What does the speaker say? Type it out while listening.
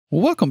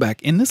Welcome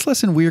back. In this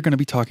lesson, we are going to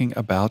be talking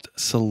about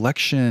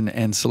selection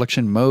and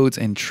selection modes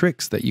and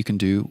tricks that you can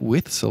do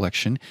with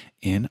selection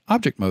in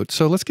object mode.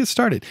 So let's get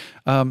started.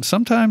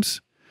 Sometimes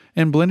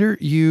in Blender,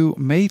 you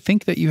may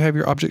think that you have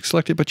your object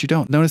selected, but you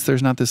don't. Notice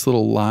there's not this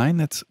little line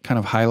that's kind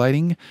of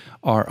highlighting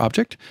our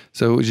object.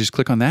 So we just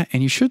click on that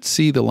and you should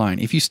see the line.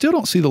 If you still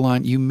don't see the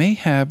line, you may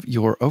have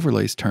your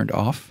overlays turned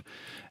off.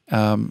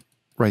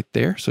 Right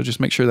there. So just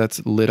make sure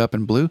that's lit up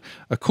in blue.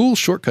 A cool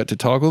shortcut to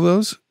toggle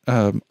those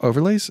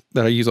overlays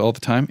that I use all the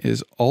time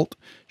is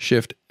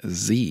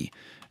Alt-Shift-Z,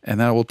 and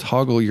that will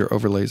toggle your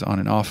overlays on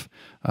and off.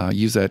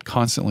 Use that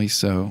constantly,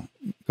 so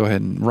go ahead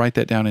and write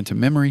that down into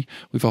memory.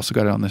 We've also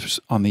got it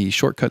on the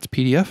shortcuts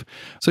PDF.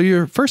 So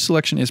your first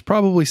selection is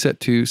probably set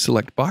to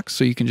select box,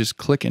 so you can just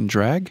click and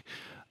drag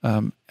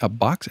a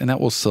box and that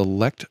will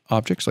select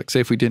objects. Like say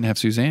if we didn't have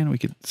Suzanne, we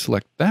could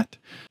select that.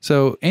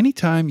 So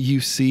anytime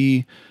you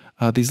see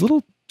these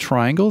little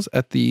triangles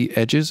at the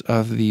edges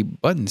of the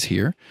buttons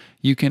here,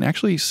 you can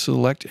actually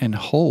select and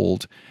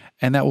hold,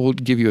 and that will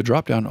give you a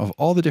drop down of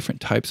all the different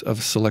types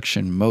of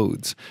selection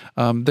modes.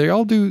 They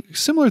all do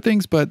similar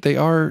things, but they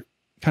are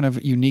kind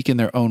of unique in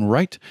their own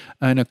right.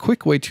 And a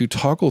quick way to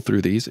toggle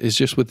through these is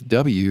just with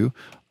W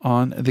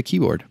on the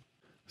keyboard.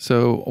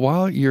 So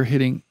while you're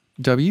hitting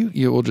W,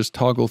 you will just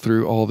toggle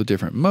through all the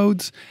different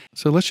modes.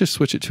 So let's just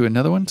switch it to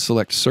another one,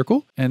 select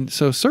circle. And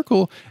so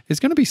circle is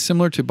going to be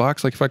similar to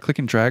box. Like if I click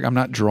and drag, I'm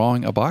not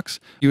drawing a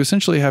box. You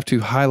essentially have to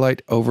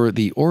highlight over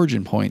the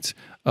origin points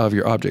of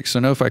your object.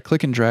 So now if I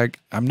click and drag,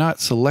 I'm not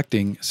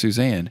selecting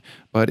Suzanne,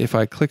 but if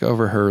I click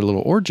over her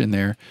little origin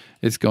there,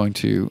 it's going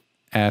to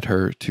add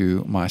her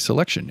to my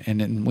selection. And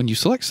then when you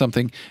select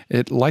something,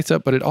 it lights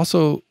up, but it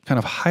also kind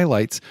of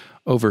highlights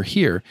over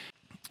here.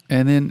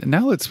 And then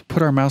now let's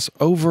put our mouse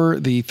over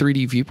the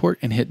 3D viewport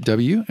and hit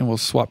W, and we'll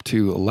swap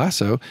to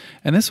lasso.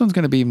 And this one's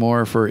going to be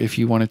more for if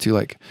you wanted to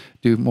like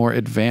do more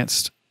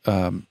advanced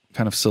kind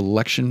of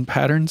selection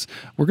patterns.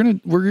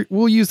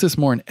 We'll use this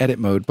more in edit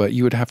mode, but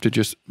you would have to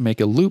just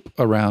make a loop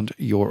around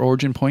your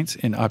origin points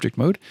in object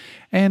mode.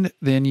 And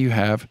then you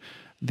have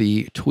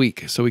the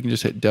tweak. So we can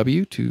just hit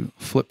W to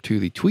flip to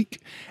the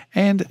tweak.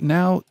 And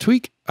now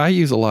tweak, I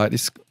use a lot.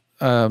 It's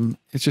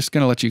just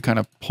going to let you kind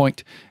of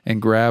point and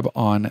grab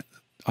on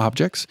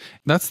objects.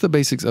 That's the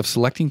basics of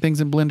selecting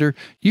things in Blender.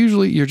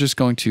 Usually you're just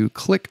going to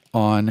click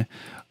on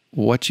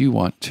what you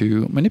want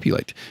to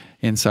manipulate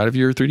inside of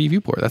your 3D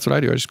viewport. That's what I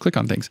do. I just click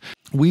on things.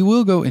 We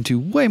will go into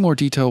way more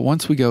detail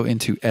once we go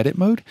into edit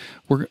mode,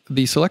 where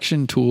the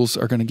selection tools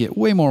are going to get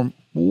way more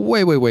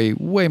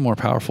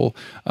powerful.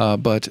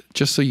 But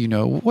just so you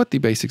know what the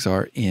basics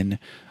are in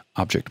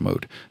object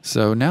mode.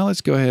 So now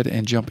let's go ahead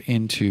and jump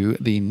into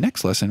the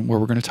next lesson where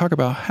we're going to talk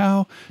about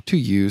how to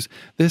use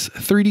this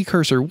 3D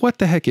cursor. What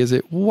the heck is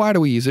it? Why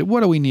do we use it?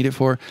 What do we need it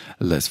for?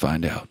 Let's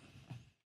find out.